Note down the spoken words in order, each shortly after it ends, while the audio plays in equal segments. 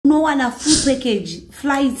unowana full package,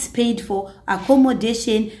 flights paid for,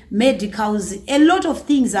 accommodation, medicals, a lot of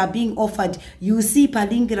things are being offered. You see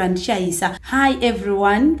Palingiran Shaisa. Hi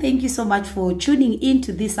everyone, thank you so much for tuning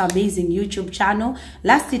into this amazing YouTube channel.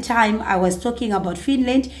 Last time I was talking about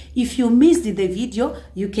Finland. If you missed the video,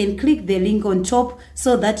 you can click the link on top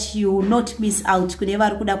so that you will not miss out.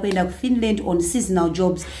 Finland on seasonal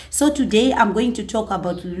jobs. So today I'm going to talk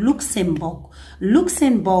about Luxembourg.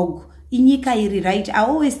 Luxembourg inyika iri, right? I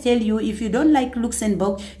always tell you, if you don't like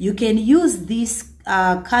Luxembourg, you can use this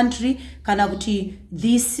country kanakuti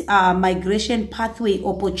this migration pathway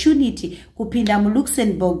opportunity kupinda mu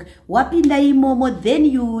Luxembourg. Wapinda imomo, then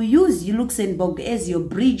you use Luxembourg as your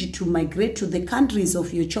bridge to migrate to the countries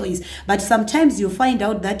of your choice. But sometimes you find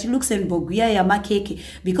out that Luxembourg ya makeke,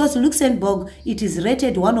 because Luxembourg, it is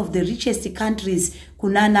rated one of the richest countries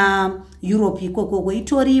kunana Europe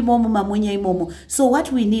itori imomo mamunya imomo. So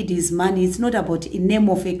what we need is money. It's not about a name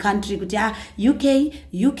of a country UK,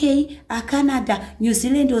 Canada, New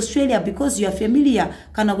Zealand, Australia, because you are familiar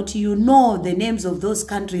you know the names of those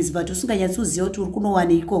countries, but so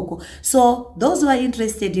those who are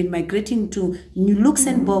interested in migrating to New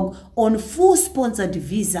Luxembourg on full sponsored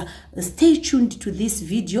visa, stay tuned to this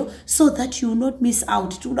video so that you will not miss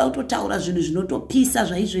out.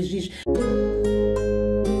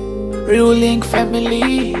 Ruling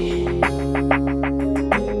family.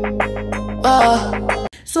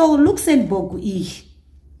 So Luxembourg is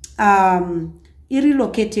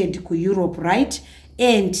relocated to Europe, right?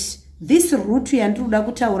 And this route yanduda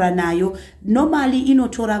kutaura nayo normally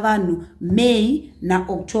inotora vanhu May na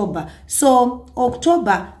October. So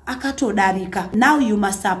October akatodarika. Now you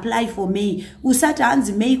must apply for May. Usata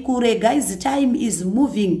hanzi May kure, guys, time is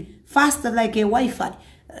moving faster like a Wi-Fi.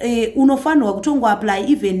 Unofanwa kutongo apply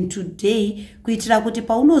even today kuitira kuti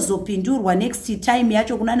paunozopindurwa next time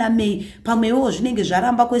yacho kunana May pamwewo zvinenge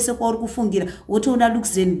zvaramba kwese kwauri kufungira wotoona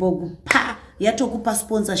Luxembourg pa yatokupa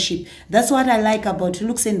sponsorship. That's what I like about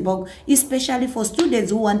Luxembourg, especially for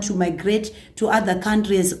students who want to migrate to other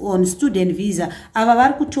countries on student visa. Ava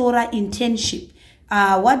vari kutora internship.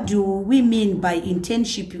 What do we mean by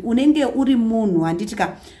internship? Unenge uri munhu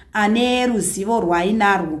handitika ane ruzivo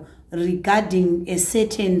rwainarwo regarding a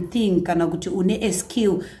certain thing, kana kuti une a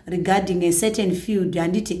skill regarding a certain field,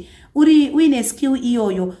 handiti uine a skill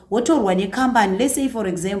iyoyo wotorwa ne company. Let's say for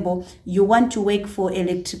example you want to work for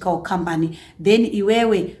electrical company, then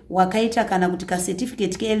iwewe wakaita kana kuti ka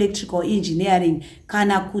certificate ke electrical engineering,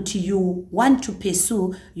 kana kuti you want to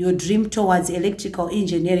pursue your dream towards electrical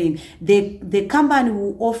engineering, the company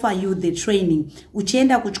will offer you the training.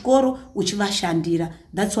 Uchienda kuchikoro uchivashandira,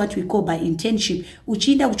 that's what we call by internship.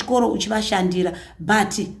 Uchienda kuchikoro uchivashandira,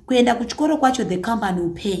 but kuenda kuchikoro kwacho the company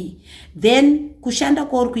will pay, then kushanda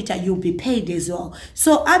kwa kuita you'll be paid as well.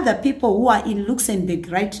 So other people who are in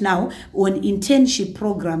Luxembourg right now on internship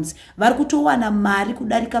programs varikutowana mari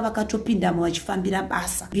kudarika vakatopinda mawachifambira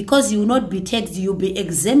basa, because you will not be taxed, you'll be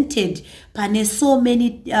exempted pane so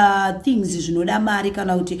many things zvinoda mari,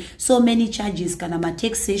 kana kuti so many charges kana ma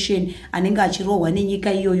taxation anenge achirohwa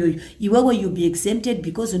nenyika iyoyo. Iwewe you'll be exempted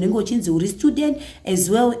because unenge uchinzi uri student as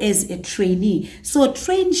well as a trainee. So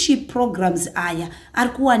traineeship programs aya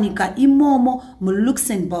arikuwanika imomo mu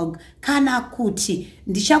Luxembourg. Kana kuti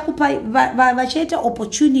ndichakupa vachaita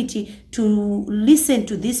opportunity to listen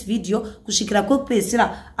to this video kushikira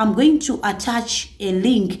kwekupedzisira. I'm going to attach a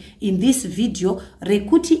link in this video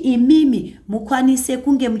rekuti imimi mukwanise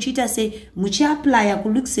kunge muchita se muchiapply ku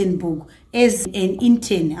Luxembourg as an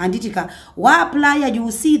intern. Anditika wa apply, you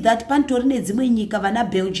will see that pantorine dzimwe nyika vana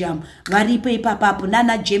Belgium varipo ipapapo,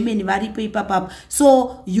 nana Germany varipo ipapapo.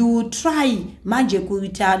 So you try manje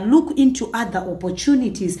kuita look into other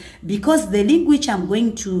opportunities, because the link which I'm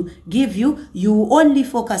going to give you, you only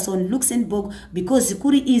focus on Luxembourg because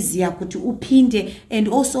kuri easier kuti upinde, and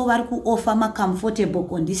also variku offer ma comfortable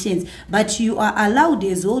conditions, but you are allowed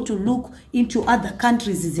as well to look into other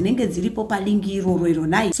countries zinenge zilipo palingi iroro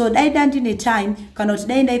nai. So daidandi ne time kana kuti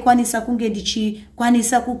dai ndaikwanisa kunge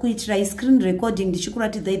ndichikwanisa kukuitira screen recording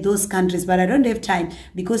ndichikuratidza those countries, but I don't have time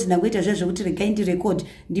because ndingoita zvekuti regai ndi record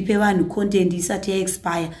ndipe vanhu content isati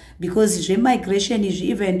expire, because zve migration is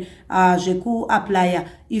even zveku apply,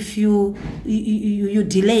 if you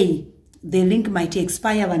delay the link might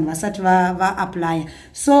expire vanhu vasati va apply.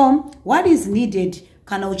 So what is needed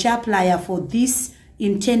kana uchi apply for this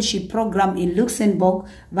internship program in Luxembourg,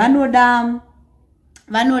 vanoda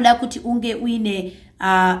kuti unge uine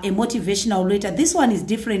a motivational letter. This one is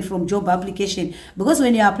different from job application, because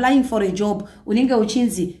when you're applying for a job unenge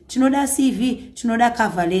uchinzi tinoda CV, tinoda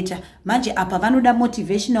cover letter. Manje apa vanoda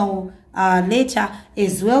motivational letter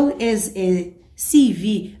as well as a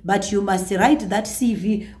CV, but you must write that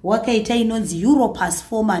CV wakaita inonzi Europass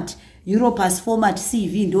format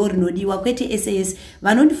CV ndo rinodiwa kwete SAS.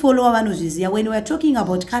 Vanondifollowa vanozviziva. When we are talking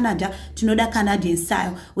about Canada, tinoda Canadian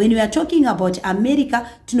style. When we are talking about America,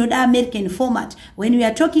 tinoda American format. When we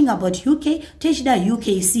are talking about UK, techida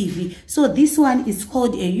UK CV. So this one is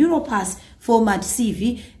called a Europass format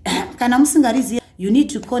CV. Kana musingariziva, you need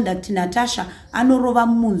to contact Natasha Anorova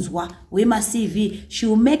Munzwa Wema CV. She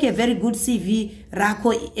will make a very good CV,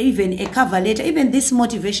 rako, even a cover letter, even this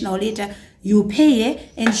motivational letter. You pay her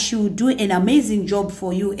and she will do an amazing job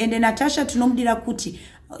for you. And then Natasha tunomdira kuti,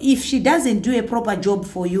 if she doesn't do a proper job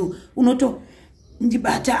for you, unoto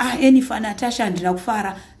ndibata Enifa Natasha ndina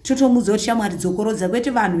kufara toto muzoti chamwari dzokorodza kwete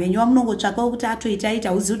vanhu venyu vamunongotsvaka kuti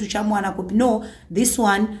atoita uzivi kuti chamwana kupi. No, this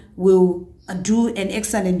one will do an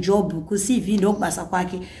excellent job ku CV ndokubasa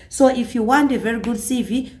kwake. So if you want a very good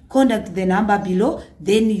CV, contact the number below,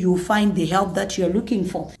 then you find the help that you are looking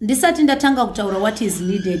for. Ndisati ndatanga kutaura what is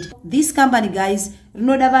needed. This company, guys,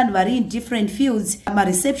 rinoda vanhu vari in different fields. I'm a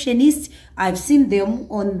receptionist. I've seen them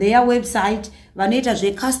on their website. Vanoita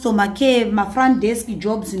zve customer care, ma front desk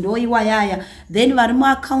jobs ndoiwa yaya. Then vari mu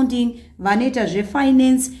accounting, vanoita zve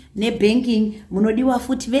finance ne banking, munodiwa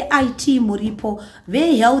futi ve IT muripo,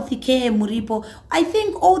 ve health care muripo. I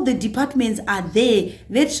think all the departments are there.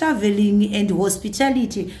 Ve traveling and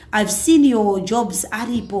hospitality. I've seen your jobs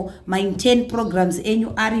aripo, my intern programs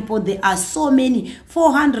enyu aripo. There are so many,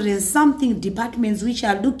 400 and something departments which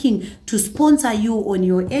are looking to sponsor you on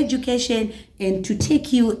your education and to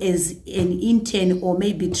take you as an intern or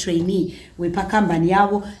maybe trainee with pakambani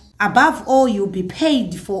yavo. Above all, you'll be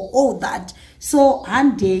paid for all that. So,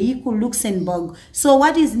 hande equal Luxembourg. So,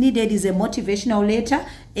 what is needed is a motivational letter,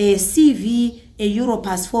 a CV, a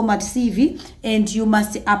Europass format CV, and you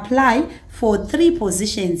must apply for 3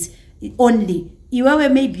 positions only.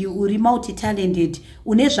 Iwewe maybe uri multi-talented,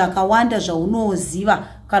 une zvakawanda zvaunoziva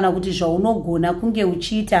kana kuti zvaunogona kunge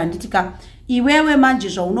uchiita. Handitika iwewe manje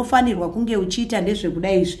zvaunofanirwa kunge uchiita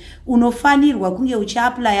ndezvekudai izvi, unofanirwa kunge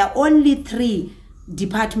uchiaplya only 3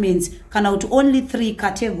 departments kana kuti only 3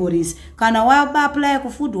 categories. Kana wa-apply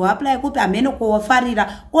kufood, wa-apply kupi ameno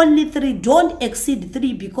kowafarira only 3. Don't exceed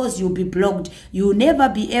 3 because you'll be blocked. You'll never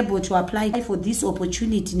be able to apply for this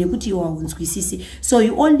opportunity nekuti waunzwisisi. So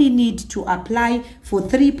you only need to apply for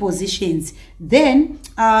 3 positions. Then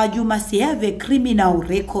you must have a criminal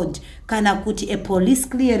record. Kana kuti a police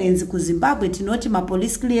clearance ku Zimbabwe tinoti ma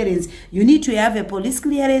police clearance. You need to have a police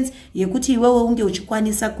clearance yekuti iwewe unge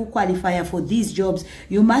uchikwanisa ku qualify for these jobs.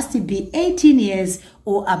 You must be 18 years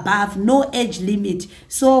or above, no age limit.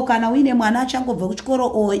 So kana wine mwana changobva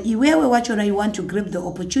kuchikoro or iwewe wachona you want to grab the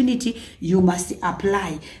opportunity, you must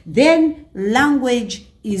apply. Then language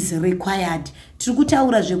is required.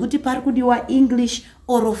 Tikutaura zvekuti pari kudiwa English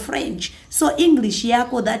or French. So English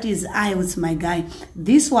yako, that is IELTS, my guy.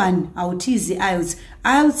 This one, autizi IELTS.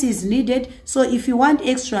 IELTS is needed. So if you want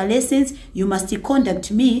extra lessons, you must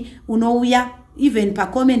contact me. Unouya even per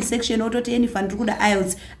comment section ototi Enifa ndikuda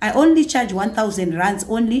IELTS. I only charge 1,000 rands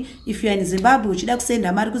only. If you are in Zimbabwe, uchida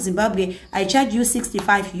kusenda mari ku Zimbabwe, I charge you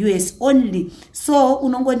 65 US only. So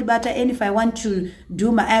unongondibata Enifa, I want to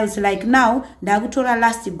do my IELTS. Like now, ndakutora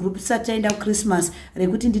last group sataenda Christmas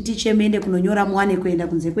rekuti nditiche mende kunonyora mwane kuenda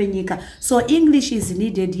kunze kwenyika. So English is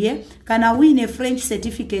needed here. Kana win a French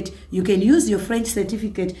certificate, you can use your French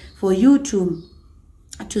certificate for you to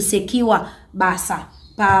secure basa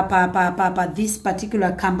this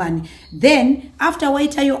particular company. Then after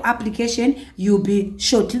waiting your application, you'll be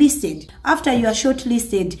shortlisted. After you are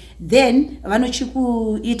shortlisted, then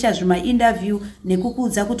vanochiku ita my interview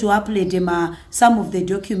nekukudza kuti upload some of the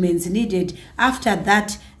documents needed. After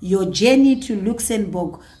that, your journey to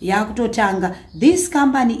Luxembourg yakutotanga. This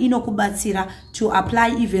company inokubatsira to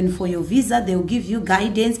apply even for your visa. They'll give you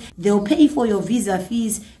guidance. They'll pay for your visa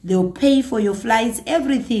fees. They'll pay for your flights,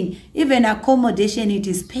 everything. Even accommodation, it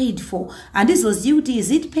is paid for. And this was duty. Is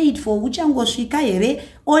it paid for? Uchangosvika here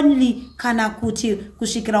only kana kuti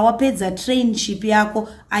kushikira wapedza trainship yako.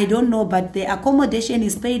 I don't know, but the accommodation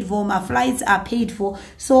is paid for. My flights are paid for.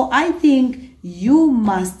 So I think you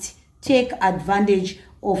must take advantage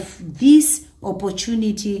of this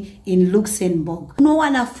opportunity in Luxembourg. No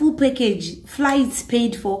one a full package, flights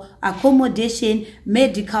paid for, accommodation,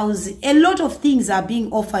 medicals, a lot of things are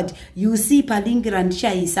being offered. You see Palingira and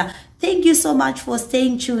Shaisa. Thank you so much for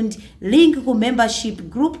staying tuned. Link ku membership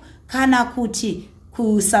group kana kuti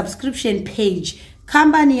ku subscription page.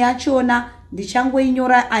 Company yachona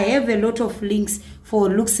ndichangoinyora. I have a lot of links for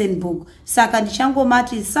Luxembourg. Saka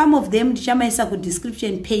ndichangomati some of them ndichamaisa ku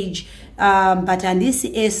description page, but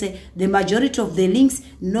handisi ese, the majority of the links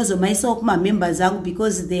ndinozomaisa kuma members angu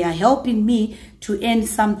because they are helping me to earn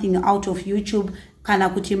something out of YouTube. Kana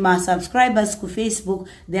kuti ma subscribers ku Facebook,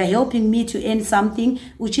 they are helping me to earn something.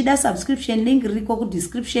 Uchida subscription link riko ku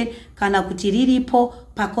description, kana kuti riripo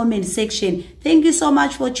pa comment section. Thank you so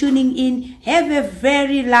much for tuning in. Have a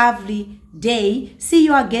very lovely day. See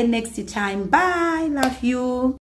you again next time. Bye. Love you.